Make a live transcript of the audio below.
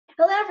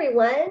Hello,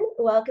 everyone.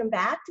 Welcome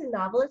back to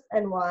Novelists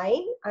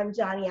Unwind. I'm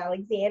Johnnie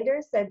Alexander.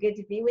 So good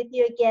to be with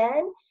you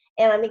again.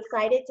 And I'm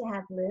excited to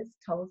have Liz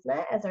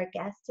Tolsma as our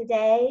guest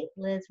today.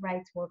 Liz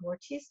writes World War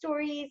II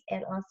stories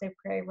and also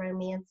prairie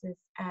romances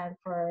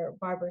for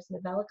Barbara's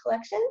novella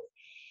collections.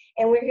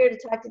 And we're here to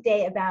talk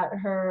today about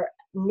her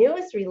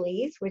newest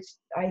release, which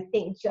I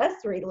think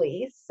just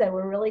released. So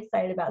we're really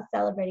excited about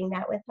celebrating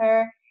that with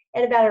her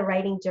and about her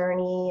writing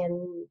journey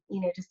and,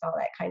 just all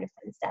that kind of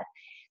fun stuff.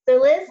 So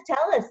Liz,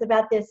 tell us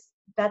about this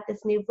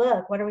new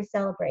book. What are we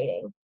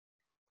celebrating?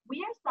 We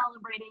are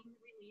celebrating the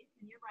release,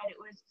 and you're right, it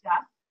was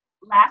just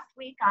last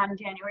week on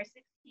January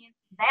 16th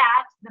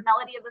that The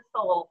Melody of the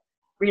Soul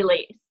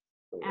released.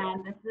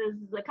 And this is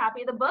a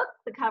copy of the book,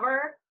 the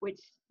cover, which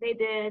they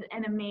did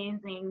an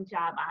amazing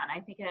job on.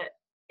 I think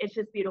it's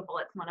just beautiful.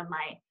 It's one of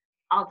my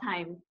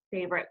all-time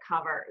favorite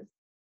covers.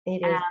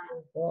 It is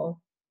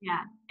beautiful.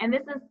 Yeah, and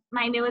this is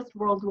my newest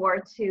World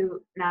War II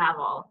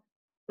novel.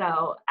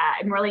 So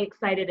I'm really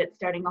excited. It's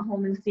starting a whole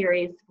new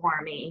series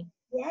for me.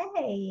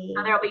 Yay.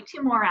 So there'll be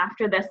 2 more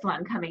after this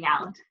one coming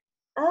out.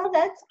 Oh,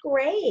 that's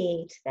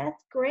great.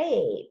 That's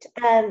great.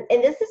 And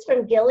this is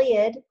from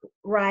Gilead,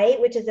 right?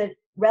 Which is a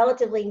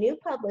relatively new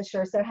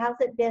publisher. So how's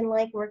it been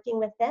like working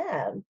with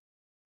them?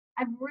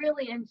 I've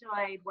really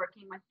enjoyed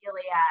working with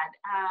Gilead.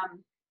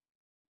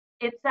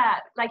 It's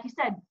like you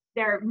said,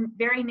 they're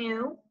very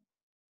new,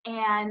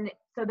 and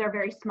so they're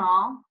very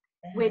small,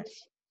 which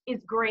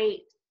is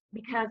great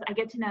because I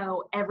get to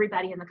know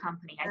everybody in the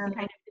company. I think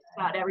I know just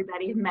about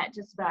everybody. I've met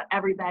just about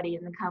everybody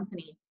in the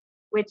company,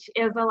 which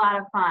is a lot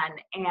of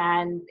fun.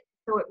 And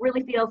so it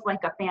really feels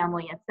like a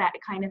family. It's that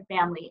kind of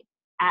family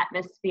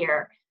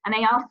atmosphere. And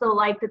I also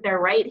like that they're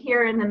right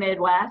here in the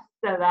Midwest,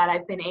 so that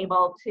I've been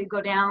able to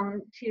go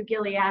down to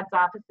Gilead's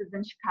offices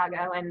in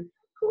Chicago and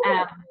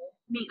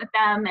meet with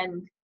them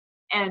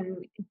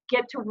and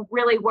get to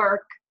really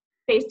work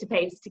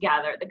face-to-face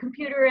together. The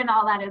computer and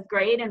all that is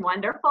great and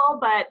wonderful,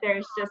 but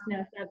there's just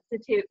no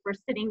substitute for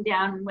sitting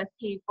down with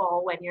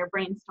people when you're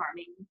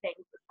brainstorming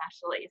things,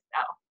 especially.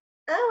 So.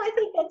 Oh, I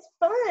think that's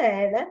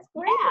fun. That's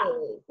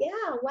great.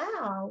 Yeah.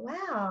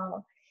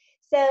 Wow.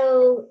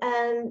 So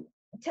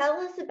tell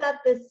us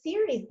about the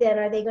series then.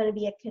 Are they going to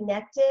be a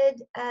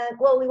connected?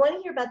 Well, we want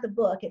to hear about the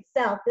book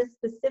itself, this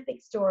specific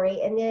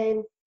story, and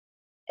then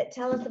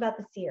tell us about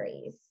the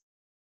series.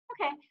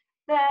 Okay.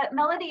 The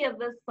Melody of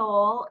the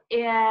Soul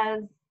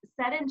is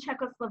set in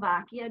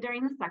Czechoslovakia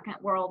during the Second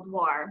World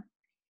War.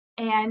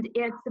 And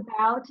it's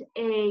about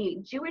a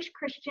Jewish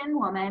Christian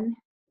woman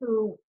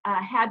who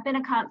had been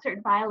a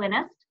concert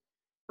violinist.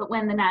 But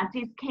when the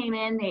Nazis came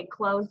in, they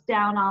closed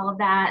down all of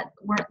that,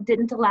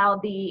 didn't allow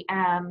the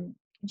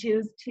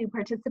Jews to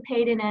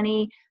participate in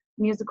any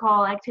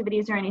musical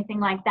activities or anything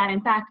like that.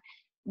 In fact,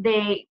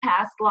 they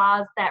passed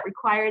laws that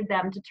required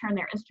them to turn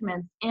their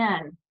instruments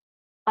in.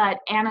 But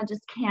Anna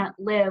just can't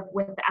live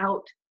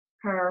without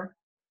her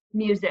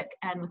music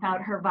and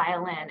without her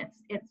violin.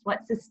 It's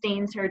what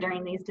sustains her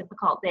during these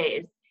difficult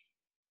days.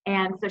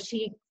 And so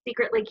she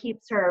secretly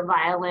keeps her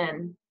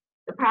violin.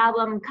 The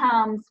problem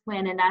comes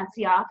when a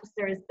Nazi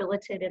officer is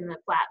billeted in the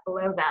flat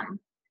below them,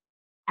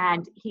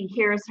 and he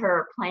hears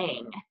her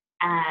playing.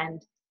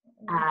 And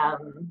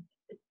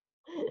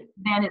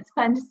then it's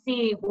fun to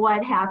see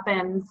what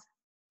happens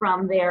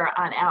from there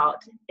on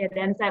out. It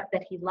ends up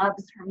that he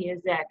loves her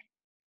music,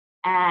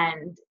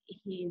 and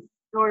he's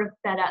sort of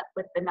fed up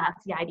with the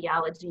Nazi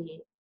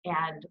ideology,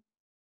 and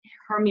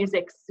her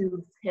music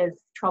soothes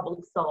his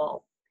troubled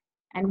soul.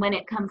 And when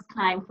it comes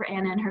time for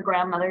Anna and her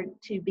grandmother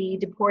to be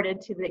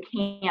deported to the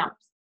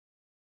camps,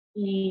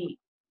 he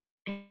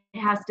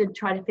has to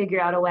try to figure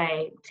out a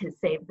way to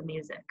save the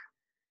music.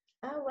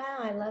 Oh, wow.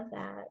 I love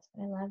that.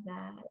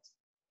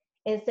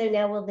 And so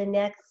now will the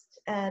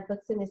next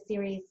books in the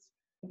series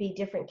be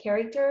different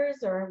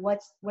characters, or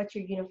what's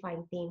your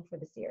unifying theme for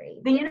the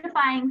series? The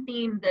unifying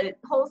theme, the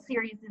whole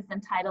series is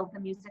entitled The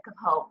Music of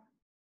Hope.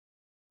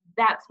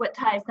 That's what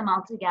ties them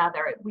all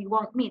together. We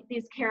won't meet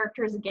these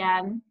characters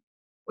again,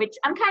 which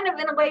I'm kind of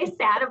in a way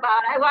sad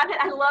about. I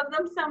love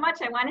them so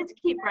much. I wanted to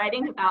keep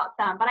writing about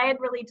them, but I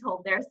had really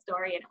told their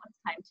story and it was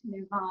time to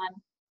move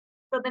on.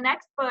 So the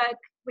next book,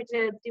 which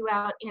is due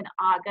out in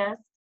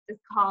August, is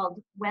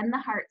called When the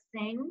Heart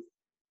Sings.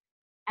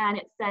 And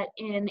it's set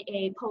in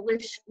a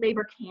Polish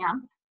labor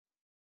camp.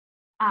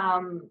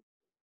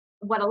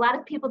 What a lot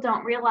of people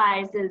don't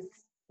realize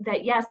is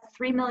that, yes,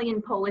 3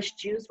 million Polish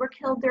Jews were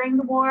killed during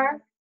the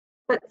war,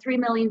 but 3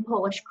 million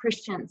Polish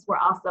Christians were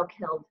also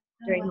killed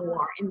during the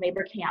war in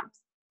labor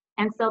camps.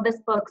 And so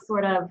this book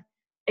sort of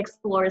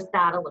explores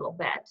that a little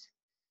bit.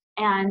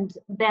 And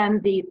then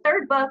the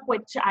third book,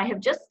 which I have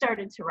just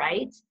started to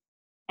write,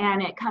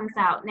 and it comes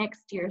out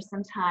next year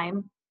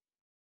sometime,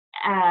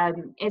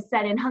 is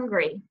set in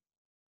Hungary,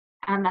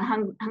 on the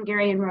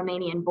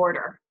Hungarian-Romanian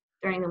border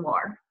during the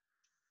war.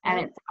 And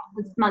it's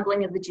the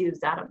smuggling of the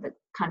Jews out of the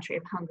country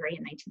of Hungary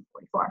in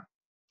 1944.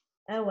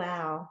 Oh,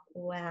 wow.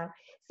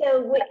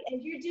 So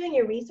as you're doing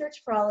your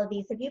research for all of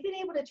these, have you been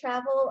able to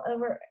travel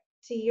over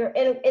to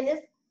and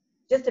this,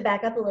 just to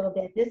back up a little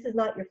bit, this is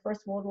not your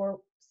first World War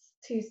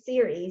two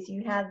series.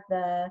 You have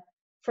the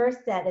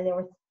first set, and there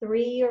were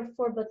 3 or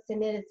 4 books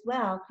in it as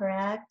well,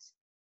 correct?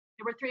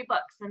 There were 3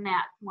 books in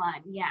that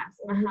one, yes.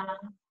 Mm-hmm.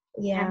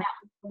 Yeah. And that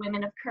was the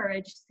Women of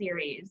Courage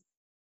series.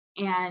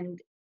 And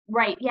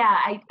right, yeah,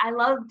 I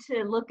love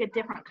to look at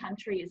different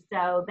countries.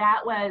 So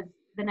that was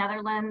the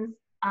Netherlands,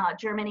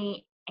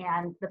 Germany,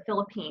 and the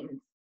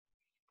Philippines.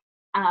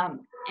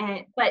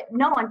 But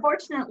no,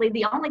 unfortunately,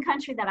 the only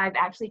country that I've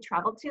actually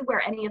traveled to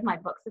where any of my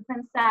books have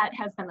been set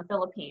has been the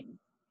Philippines.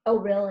 Oh,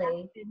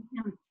 really?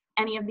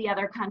 Any of the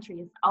other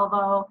countries,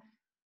 although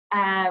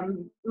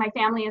my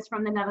family is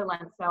from the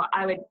Netherlands, so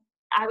I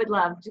would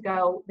love to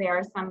go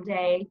there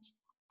someday.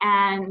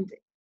 And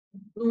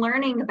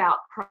learning about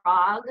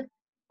Prague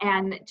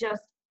and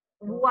just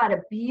what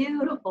a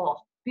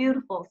beautiful,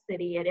 beautiful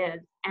city it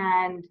is.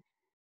 And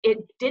it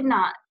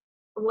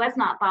was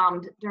not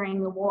bombed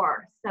during the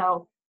war.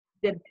 So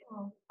the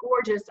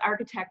gorgeous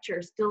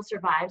architecture still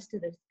survives to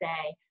this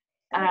day.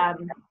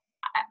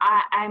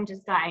 I'm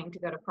just dying to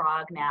go to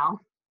Prague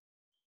now.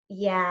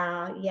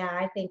 Yeah,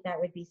 I think that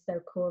would be so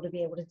cool to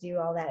be able to do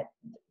all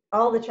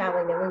the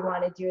traveling that we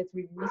want to do as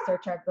we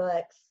research our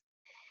books.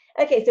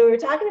 Okay, so we were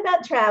talking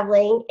about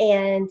traveling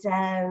and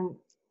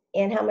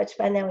how much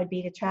fun that would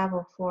be to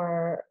travel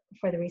for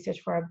the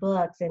research for our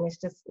books, and it's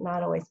just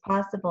not always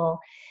possible.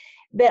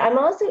 But I'm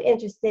also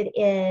interested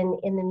in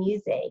the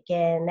music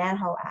and that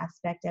whole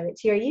aspect of it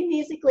too. Are you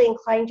musically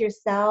inclined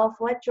yourself?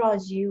 What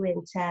draws you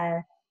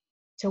into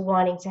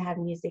wanting to have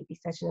music be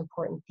such an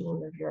important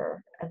theme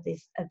of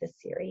this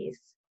series?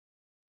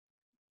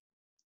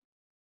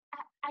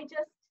 I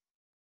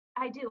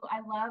do.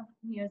 I love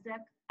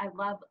music. I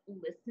love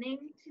listening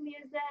to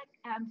music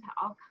and to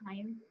all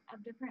kinds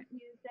of different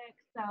music.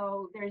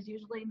 So there's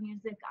usually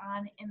music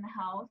on in the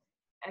house,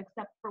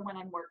 except for when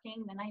I'm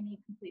working. Then I need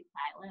complete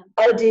silence.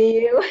 Oh, do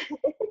you? I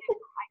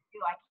do.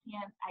 I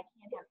can't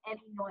have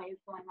any noise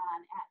going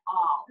on at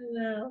all.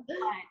 No.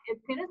 But as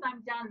soon as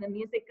I'm done, the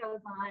music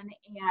goes on,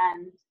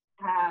 and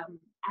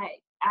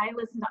I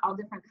listen to all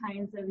different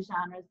kinds of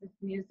genres of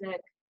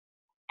music.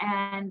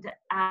 And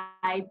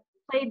I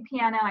played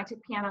piano. I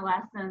took piano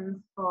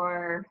lessons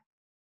for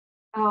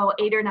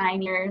 8 or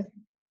 9 years,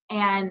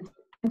 and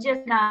I'm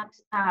just not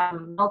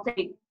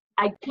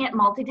I can't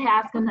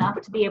multitask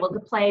enough to be able to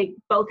play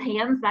both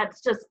hands.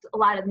 That's just a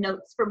lot of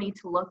notes for me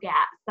to look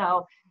at.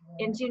 So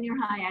in junior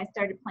high, I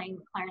started playing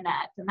the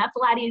clarinet, and that's a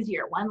lot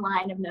easier. One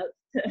line of notes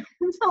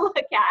to look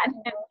at.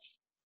 And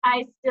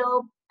I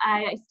still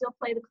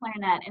play the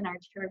clarinet in our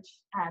church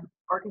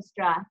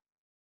orchestra.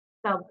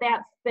 So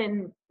that's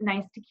been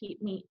nice to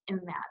keep me in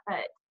that.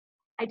 But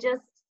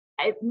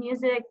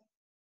music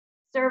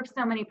serves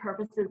so many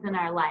purposes in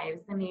our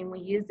lives. I mean, we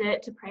use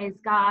it to praise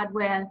God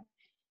with,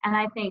 and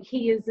I think He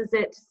uses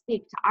it to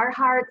speak to our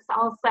hearts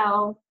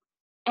also.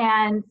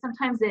 And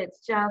sometimes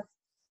it's just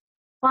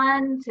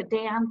fun to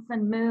dance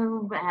and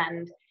move,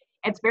 and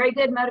it's very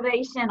good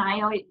motivation.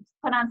 I always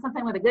put on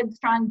something with a good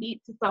strong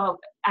beat so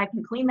I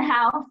can clean the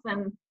house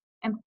and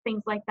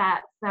things like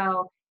that.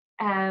 So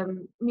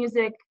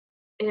music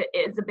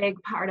is a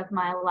big part of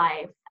my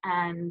life.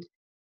 And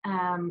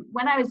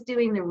when I was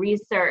doing the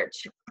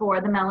research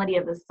for The Melody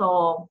of the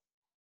Soul,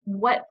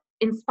 what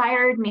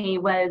inspired me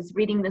was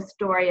reading the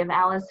story of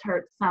Alice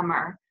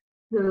Hertzsummer,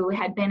 who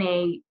had been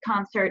a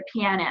concert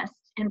pianist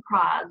in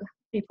Prague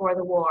before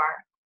the war.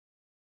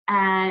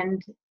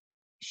 And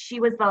she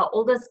was the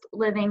oldest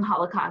living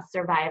Holocaust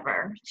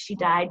survivor. She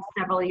died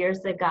several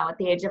years ago at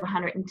the age of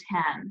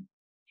 110.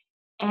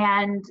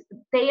 And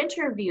they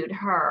interviewed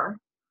her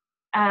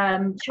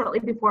shortly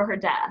before her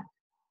death.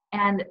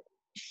 And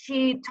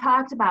she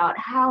talked about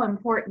how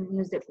important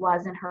music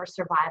was in her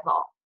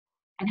survival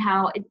and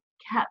how it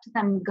kept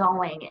them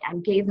going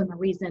and gave them a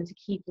reason to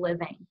keep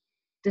living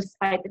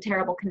despite the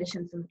terrible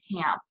conditions in the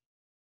camp.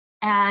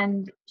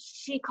 And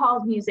she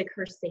called music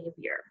her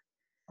savior.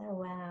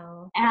 Oh,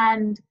 wow.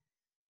 And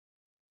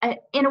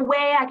in a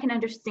way, I can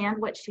understand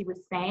what she was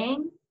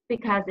saying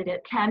because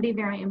it can be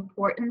very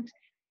important.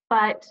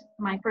 But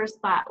my first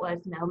thought was,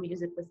 no,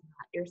 music was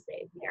not your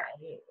savior.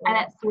 Right. And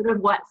it's sort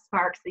of what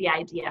sparks the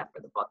idea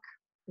for the book.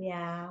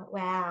 Yeah.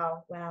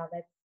 Wow.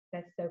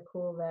 That's so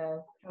cool,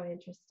 though. How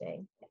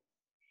interesting.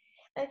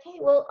 Okay.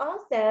 Well,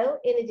 also,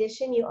 in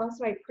addition, you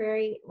also write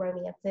prairie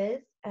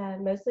romances,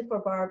 mostly for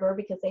Barber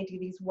because they do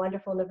these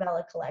wonderful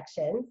novella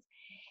collections.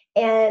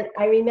 And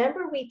I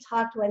remember we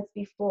talked once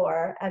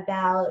before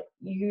about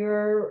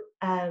your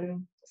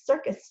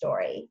circus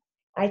story.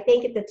 I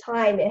think at the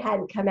time it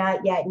hadn't come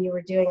out yet, and you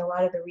were doing a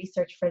lot of the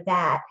research for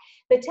that.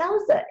 But tell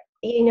us,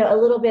 a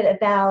little bit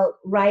about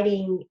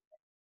writing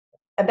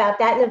about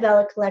that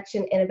novella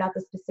collection and about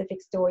the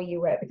specific story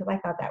you wrote, because I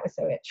thought that was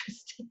so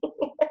interesting.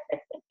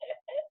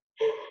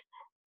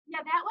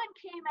 Yeah, that one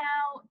came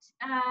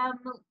out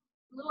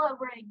a little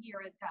over a year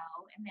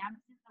ago, and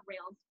that's in the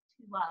Rails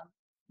to Love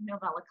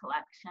novella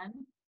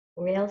collection.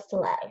 Rails to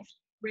Love.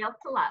 Rails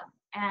to Love.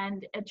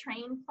 And a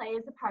train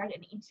plays a part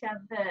in each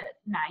of the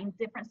 9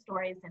 different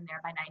stories in there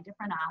by 9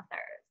 different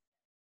authors.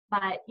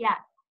 But yeah,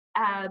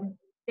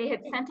 they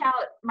had sent out,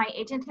 my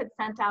agent had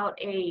sent out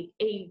a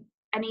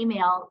an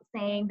email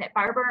saying that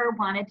Barber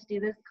wanted to do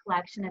this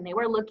collection and they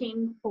were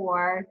looking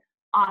for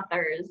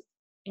authors,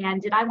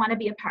 and did I want to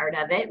be a part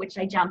of it, which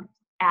I jumped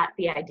at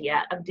the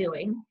idea of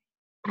doing.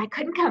 I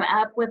couldn't come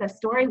up with a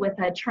story with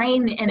a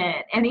train in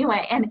it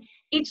anyway. And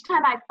each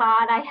time I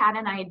thought I had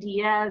an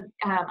idea,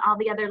 all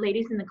the other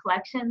ladies in the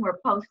collection were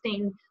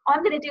posting, oh,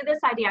 I'm going to do this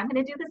idea, I'm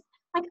going to do this.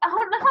 Like,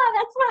 oh no,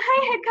 that's what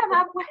I had come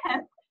up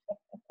with.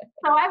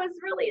 So I was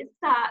really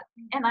stuck,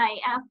 and I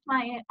asked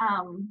my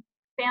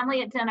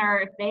family at dinner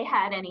if they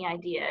had any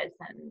ideas,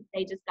 and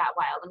they just got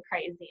wild and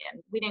crazy,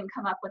 and we didn't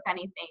come up with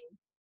anything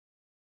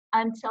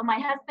until my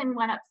husband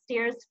went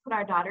upstairs to put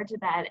our daughter to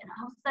bed, and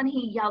all of a sudden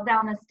he yelled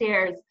down the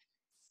stairs,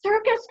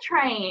 "Circus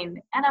train!"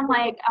 And I'm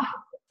like,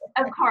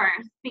 oh, of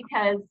course,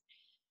 because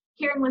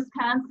here in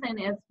Wisconsin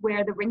is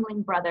where the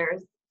Ringling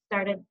Brothers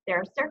started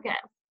their circus.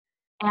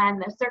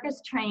 And the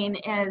circus train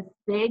is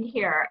big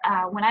here.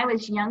 When I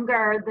was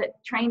younger, the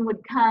train would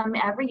come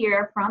every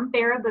year from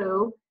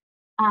Baraboo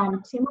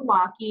to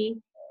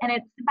Milwaukee, and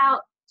it's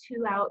about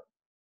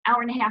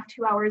hour and a half,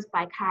 2 hours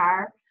by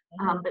car.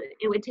 But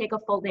it would take a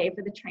full day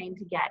for the train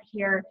to get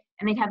here,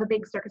 and they'd have a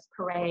big circus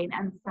parade.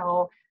 And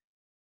so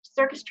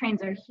circus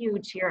trains are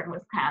huge here in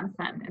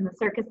Wisconsin, and the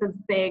circus is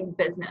big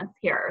business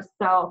here.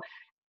 So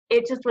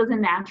it just was a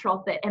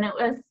natural fit, and it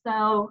was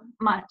so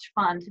much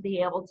fun to be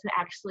able to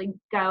actually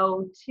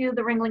go to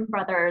the Ringling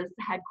Brothers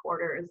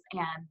headquarters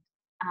and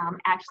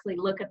actually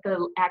look at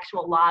the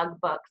actual log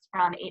books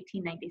from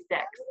 1896.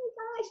 Oh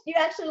my gosh, you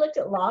actually looked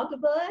at log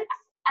books?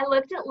 I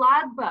looked at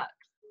log books.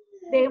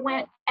 They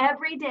went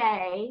every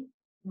day,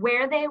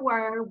 where they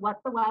were, what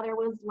the weather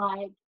was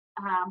like,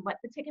 what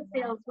the ticket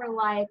sales were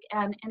like,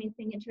 and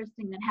anything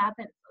interesting that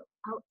happened.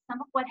 Some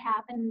of what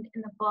happened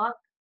in the book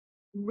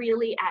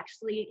really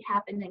actually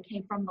happened and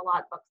came from the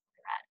log books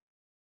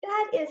I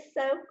read. That is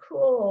so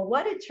cool.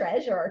 What a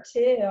treasure,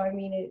 too. I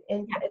mean,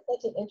 it's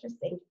such an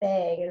interesting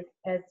thing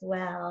as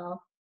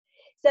well.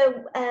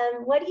 So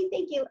what do you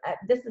think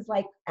this is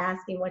like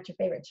asking what's your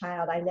favorite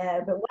child, I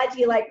know, but what do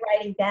you like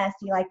writing best?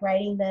 Do you like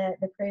writing the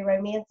prairie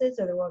romances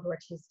or the World War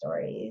II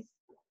stories?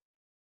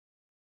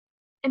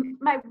 And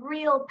my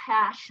real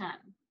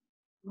passion,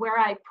 where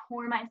I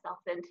pour myself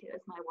into,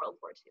 is my World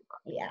War II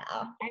book. Yeah.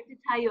 I have to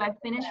tell you, I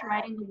finished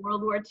writing the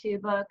World War II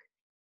book,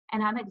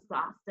 and I'm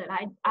exhausted.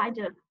 I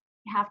just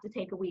have to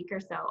take a week or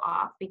so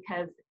off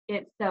because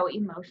it's so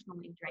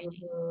emotionally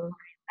draining.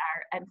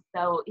 I'm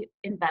so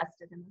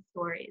invested in the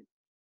stories.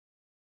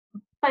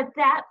 But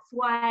that's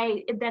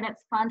why then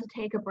it's fun to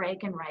take a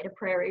break and write a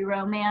prairie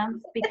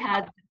romance,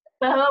 because it's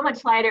so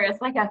much lighter.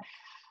 It's like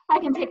I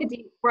can take a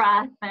deep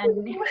breath and have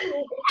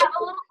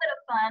a little bit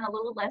of fun, a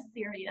little less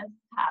serious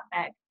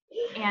topic.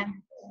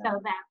 And so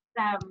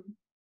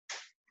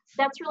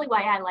that's really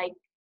why I like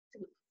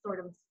to sort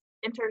of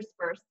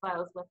intersperse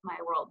those with my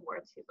World War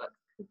II books.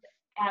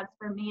 As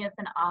for me as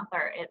an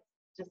author, it's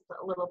just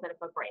a little bit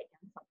of a break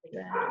and something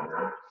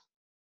fun.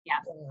 Yeah.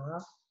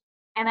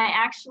 And I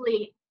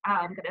actually,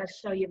 I'm going to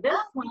show you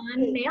this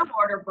one, Mail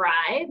Order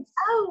Brides.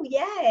 Oh,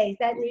 yay. Is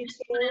that new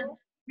too?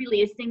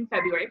 Releasing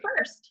February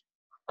 1st.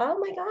 Oh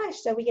my gosh.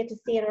 So we get to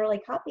see an early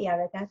copy of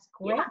it. That's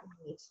great.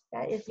 Yeah.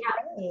 That is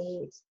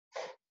great.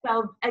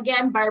 So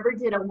again, Barber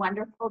did a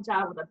wonderful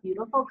job with a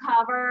beautiful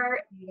cover.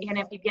 And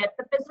if you get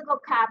the physical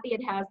copy,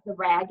 it has the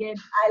ragged.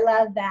 I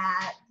love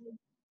that.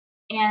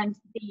 And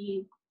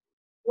the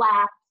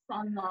flaps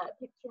and the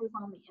pictures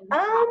on the inside.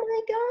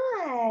 Oh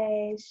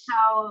my gosh.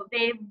 So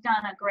they've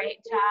done a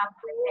great job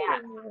with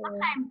that.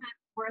 Sometimes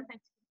it's worth it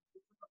to get the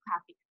physical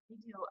copy because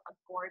they do a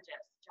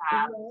gorgeous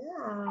job.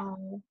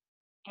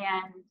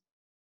 Yeah.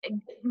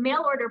 And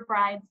mail order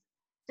brides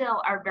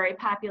still are very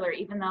popular,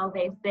 even though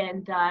they've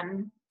been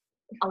done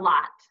a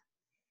lot.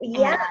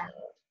 Yeah.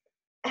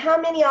 And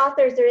how many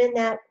authors are in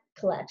that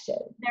collection?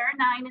 There are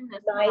 9 in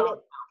this one.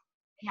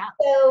 Yeah.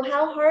 So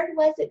how hard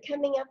was it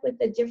coming up with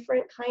a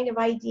different kind of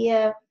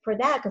idea for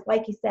that? Because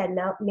like you said,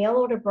 mail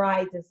order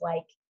brides is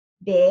like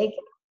big.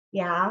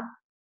 Yeah.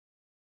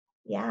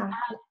 Yeah.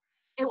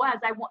 It was.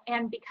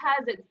 And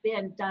because it's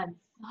been done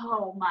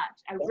so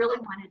much, I really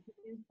wanted to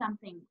do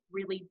something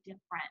really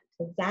different.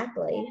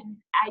 Exactly. And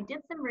I did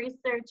some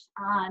research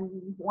on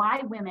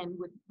why women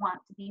would want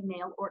to be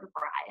mail order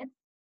brides,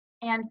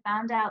 and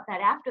found out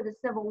that after the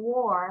Civil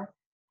War,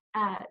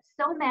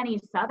 so many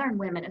Southern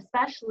women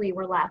especially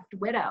were left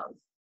widows.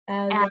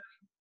 And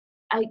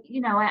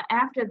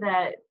after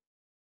the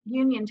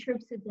Union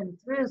troops had been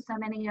through, so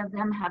many of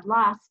them had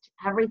lost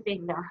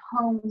everything, their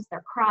homes,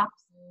 their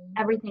crops,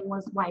 everything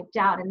was wiped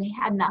out, and they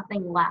had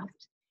nothing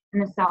left in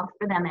the South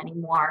for them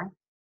anymore.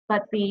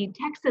 But the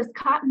Texas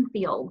cotton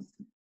fields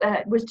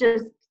was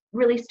just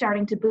really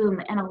starting to boom,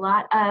 and a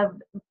lot of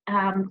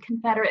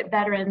Confederate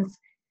veterans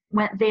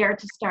went there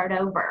to start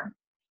over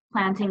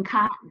planting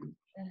cotton.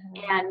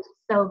 And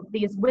so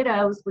these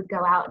widows would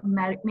go out and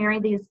marry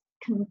these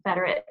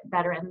Confederate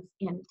veterans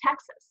in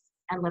Texas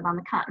and live on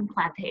the cotton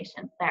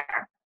plantations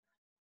there.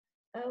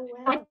 Oh,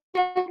 wow. I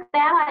took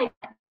that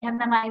idea, and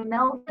then I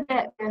melded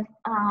it with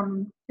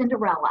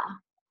Cinderella.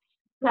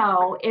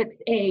 So it's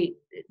a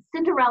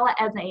Cinderella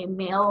as a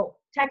mail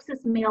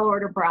Texas Mail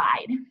Order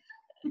Bride.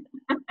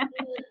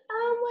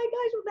 Oh my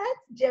gosh, well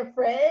that's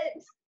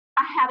different.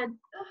 I had a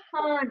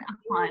ton of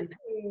fun.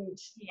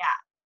 Yeah.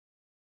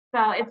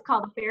 So it's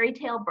called The Fairy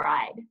Tale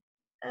Bride.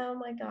 Oh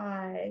my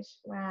gosh,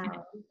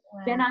 wow.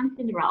 Been on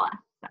Cinderella.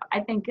 So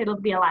I think it'll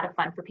be a lot of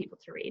fun for people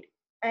to read.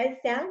 It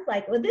sounds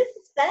like, well, this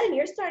is fun.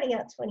 You're starting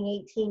out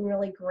 2018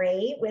 really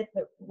great with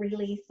the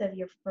release of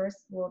your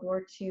first World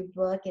War II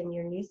book and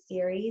your new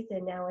series,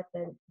 and now with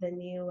the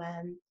new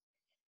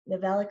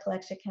novella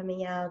collection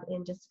coming out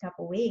in just a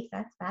couple weeks.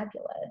 That's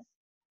fabulous.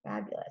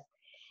 Fabulous.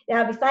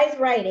 Now, besides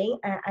writing,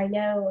 I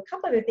know a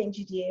couple other things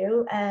you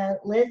do.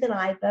 Liz and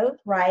I both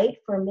write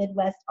for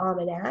Midwest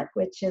Almanac,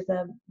 which is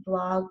a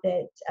blog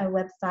a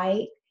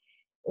website.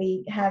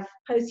 We have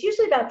posts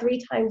usually about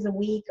 3 times a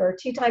week or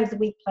 2 times a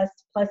week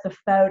plus a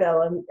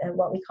photo and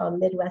what we call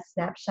Midwest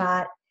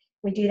Snapshot.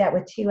 We do that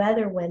with 2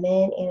 other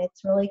women, and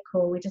it's really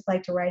cool. We just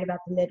like to write about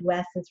the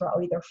Midwest since we're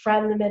all either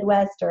from the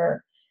Midwest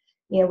or,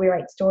 we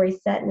write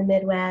stories set in the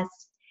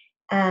Midwest.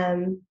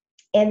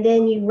 And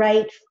then you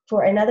write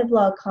for another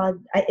blog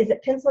called, is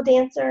it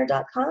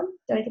pencildancer.com?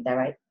 Did I get that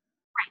right?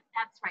 Right,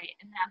 that's right.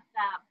 And that's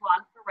a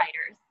blog for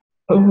writers.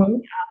 Mm-hmm.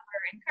 We offer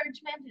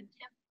encouragement and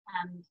tips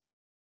and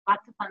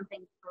lots of fun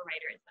things for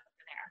writers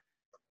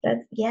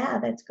over there.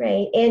 That's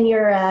great. And you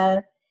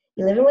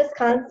live in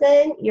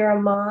Wisconsin. You're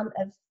a mom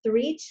of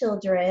 3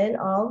 children,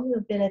 all who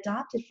have been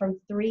adopted from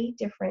 3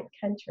 different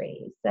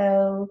countries.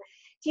 So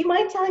do you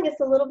mind telling us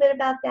a little bit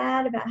about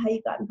that, about how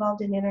you got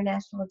involved in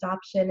international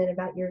adoption and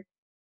about your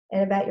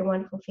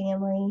wonderful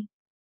family?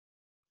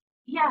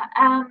 Yeah,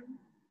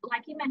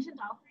 like you mentioned,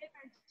 all 3 of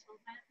our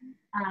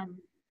children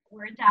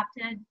were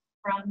adopted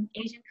from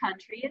Asian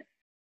countries.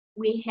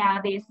 We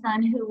have a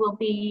son who will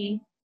be,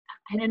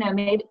 I don't know,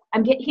 maybe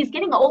he's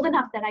getting old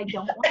enough that I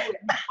don't want to.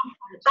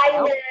 I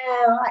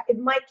know.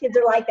 My kids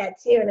are like that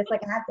too, and it's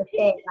like I have to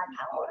think, like,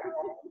 how old are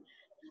they?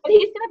 But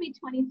he's going to be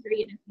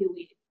 23 in a few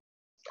weeks.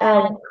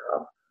 Oh.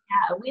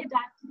 Yeah, we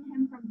adopted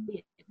him from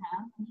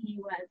Vietnam when he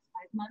was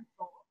 5 months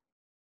old.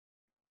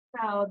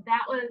 So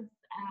that was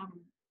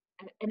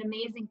an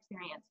amazing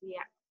experience. We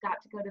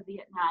got to go to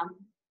Vietnam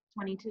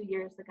 22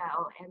 years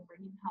ago and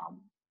bring him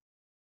home.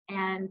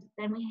 And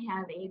then we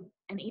have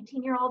an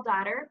 18-year-old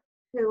daughter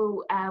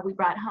who we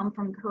brought home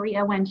from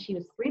Korea when she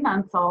was 3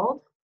 months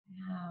old.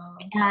 Wow.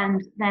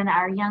 And then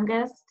our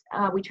youngest,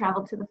 we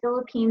traveled to the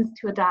Philippines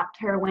to adopt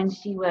her when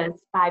she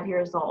was 5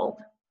 years old.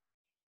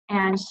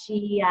 And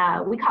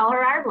we call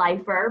her our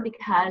lifer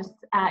because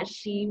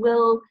she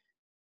will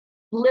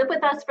live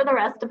with us for the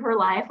rest of her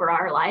life or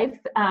our life.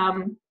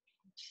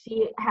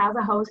 She has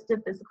a host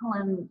of physical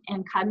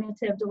and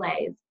cognitive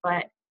delays,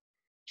 but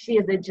she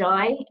is a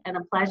joy and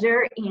a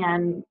pleasure,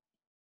 and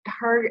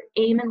her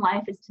aim in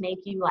life is to make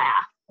you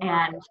laugh.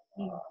 And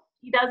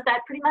she does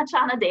that pretty much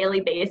on a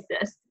daily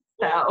basis.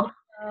 So.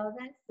 Oh,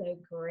 that's so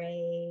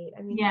great.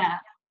 I mean, yeah.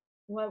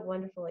 What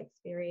wonderful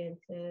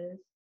experiences.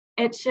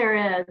 It sure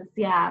is.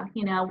 Yeah.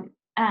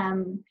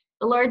 The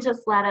Lord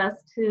just led us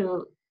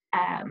to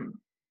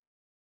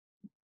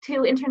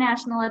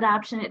international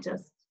adoption. It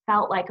just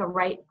felt like the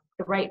right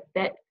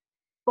fit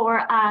for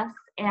us.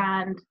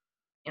 And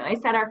I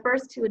said our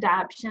first 2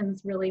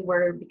 adoptions really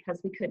were because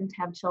we couldn't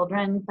have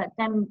children, but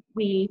then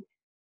we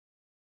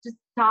just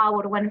saw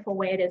what a wonderful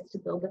way it is to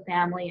build a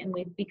family, and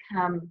we've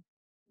become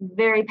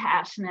very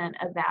passionate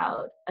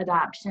about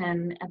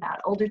adoption, about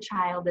older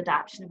child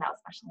adoption, about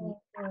special needs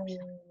adoption.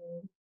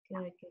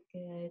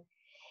 Good.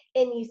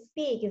 And you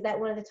speak, is that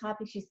one of the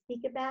topics you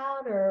speak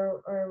about,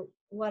 or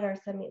what are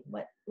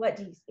what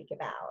do you speak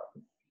about?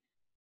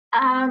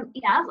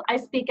 Yeah, I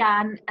speak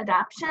on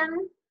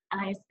adoption.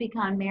 I speak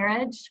on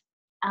marriage.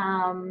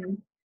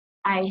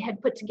 I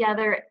had put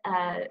together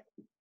a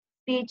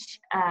speech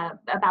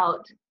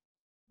about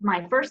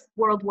my first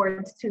World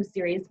War II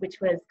series, which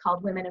was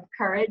called Women of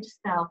Courage.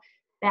 So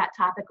that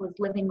topic was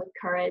living with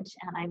courage,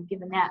 and I've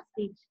given that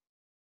speech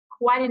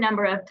quite a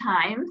number of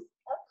times.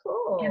 Oh,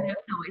 cool. And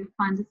it's always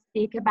fun to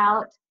speak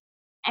about.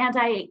 And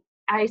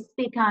I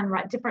speak on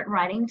different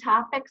writing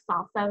topics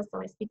also.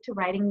 So I speak to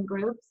writing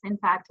groups. In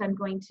fact, I'm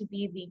going to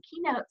be the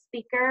keynote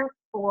speaker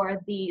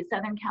for the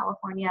Southern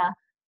California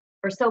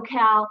or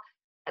SoCal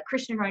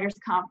Christian Writers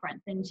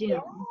Conference in June.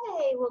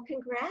 Yay! Well,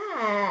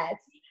 congrats.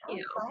 Thank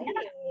you.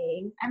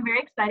 Yeah. I'm very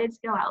excited to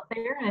go out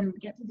there and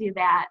get to do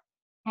that.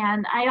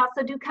 And I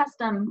also do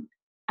custom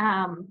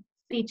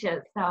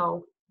speeches.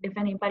 So if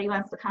anybody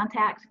wants to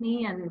contact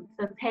me and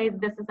says, hey,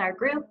 this is our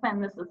group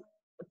and this is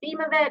the theme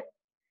of it,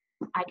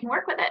 I can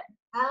work with it.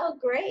 Oh,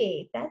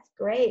 great. That's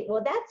great.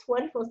 Well, that's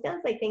wonderful.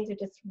 Sounds like things are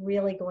just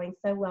really going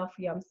so well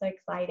for you. I'm so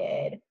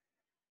excited.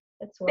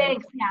 That's wonderful.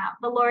 Thanks. Yeah,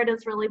 the Lord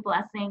is really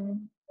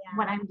blessing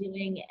what I'm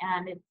doing,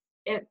 and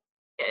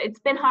it's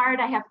been hard.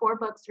 I have 4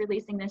 books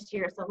releasing this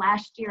year. So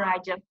last year I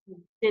just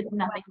did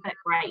nothing but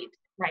write.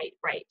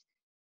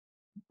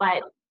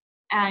 But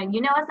as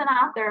an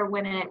author,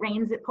 when it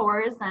rains, it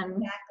pours,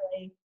 and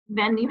exactly.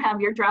 Then you have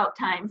your drought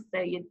times.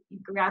 So you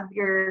grab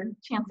your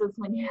chances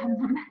when you have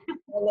them.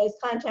 When those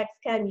contracts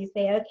come, you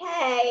say,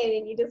 okay,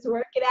 and you just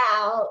work it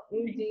out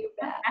and do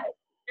that.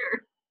 Sure.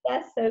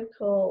 That's so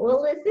cool.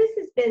 Well, Liz, this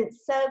has been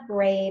so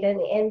great,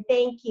 and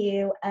thank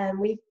you.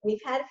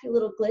 We've had a few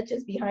little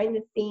glitches behind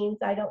the scenes.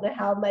 I don't know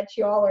how much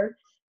y'all are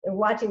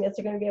watching this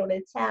are going to be able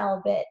to tell,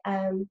 but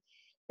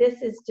this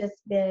has just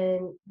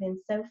been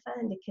so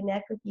fun to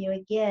connect with you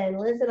again.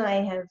 Liz and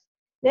I have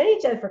known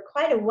each other for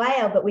quite a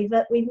while, but we've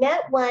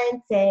met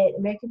once at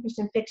American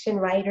Christian Fiction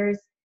Writers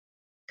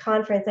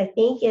Conference, I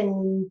think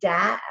in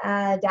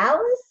Dallas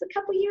a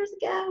couple years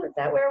ago. Is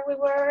that where we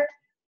were?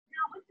 No,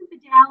 it wasn't the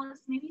Dallas,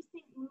 maybe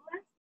St. Louis.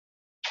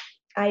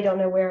 I don't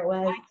know where it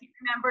was. I can't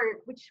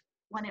remember which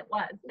one it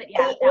was, but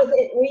yeah.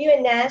 Were you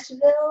in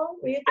Nashville?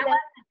 Were you at I was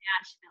in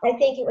Nashville. I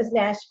think it was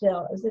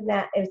Nashville.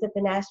 It was at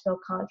the Nashville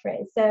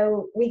conference.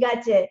 So we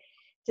got to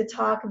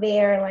talk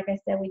there, and like I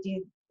said, we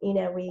do,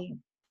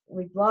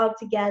 we blog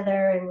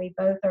together, and we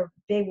both are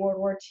big World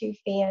War II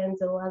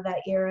fans and love that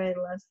era and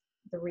love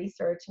the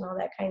research and all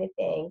that kind of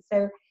thing.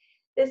 So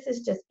this has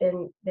just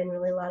been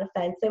really a lot of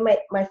fun. So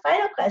my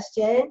final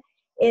question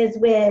is,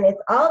 when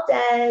it's all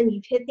done,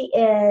 you've hit the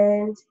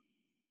end,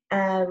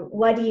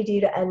 what do you do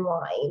to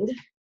unwind?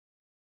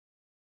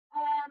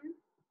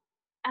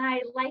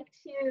 I like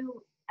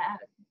to,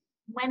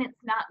 when it's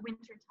not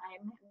winter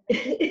time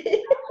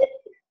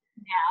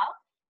now,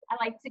 I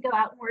like to go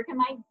out and work in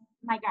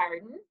my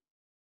garden.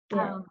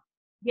 Yeah.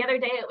 The other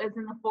day it was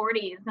in the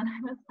 40s, and I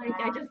was like,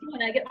 I just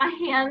want to get my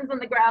hands in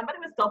the ground, but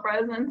it was still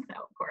frozen, so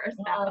of course.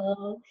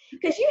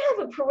 Because you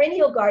have a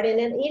perennial garden,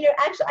 and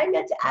actually I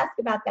meant to ask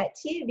about that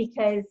too,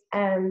 because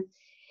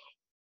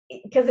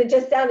it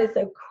just sounded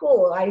so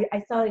cool. I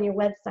saw it on your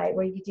website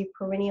where you do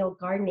perennial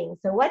gardening.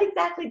 So what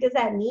exactly does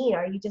that mean?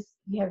 Are you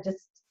have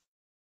just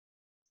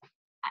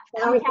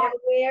flowers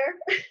everywhere?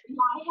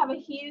 I have a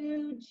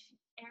huge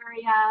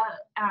area.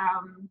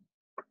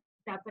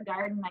 That's a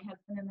garden. My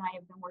husband and I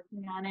have been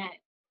working on it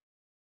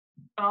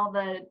all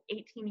the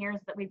 18 years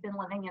that we've been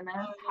living in this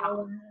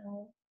house.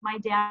 My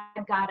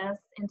dad got us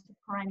into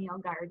perennial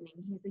gardening.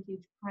 He's a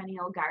huge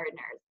perennial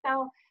gardener.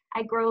 So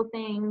I grow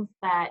things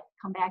that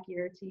come back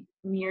year to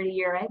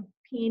year. I have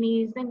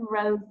peonies and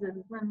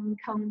roses and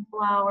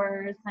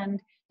coneflowers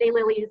and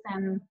daylilies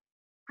and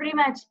pretty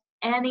much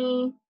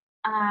any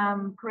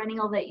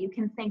perennial that you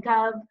can think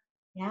of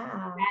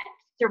that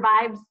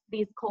survives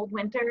these cold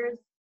winters.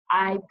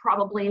 I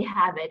probably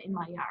have it in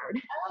my yard.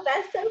 Oh,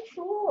 that's so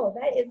cool.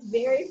 That is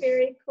very,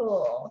 very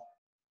cool.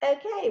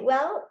 Okay,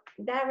 well,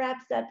 that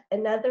wraps up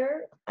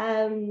another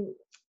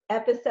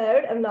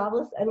episode of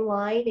Novelists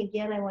Unwind.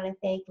 Again, I want to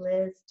thank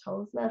Liz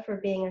Tolsma for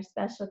being our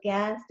special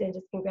guest, and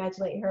just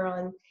congratulate her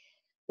on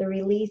the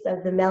release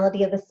of The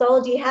Melody of the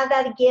Soul. Do you have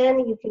that again?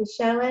 You can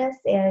show us.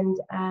 And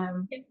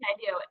yes, I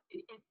do.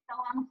 It's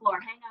still on the floor.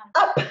 Hang on.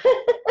 Oh.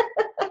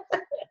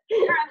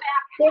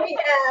 Here we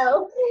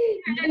go.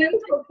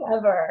 Beautiful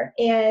cover.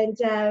 And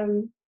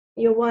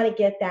you'll want to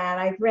get that.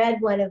 I've read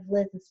one of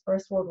Liz's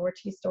first World War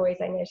II stories.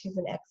 I know she's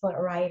an excellent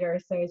writer,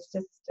 so it's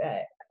just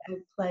a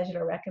pleasure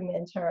to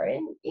recommend her.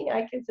 And,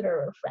 I consider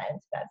her a friend,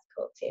 so that's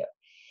cool too.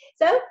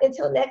 So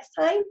until next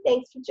time,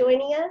 thanks for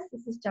joining us.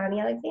 This is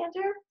Johnnie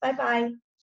Alexander. Bye-bye.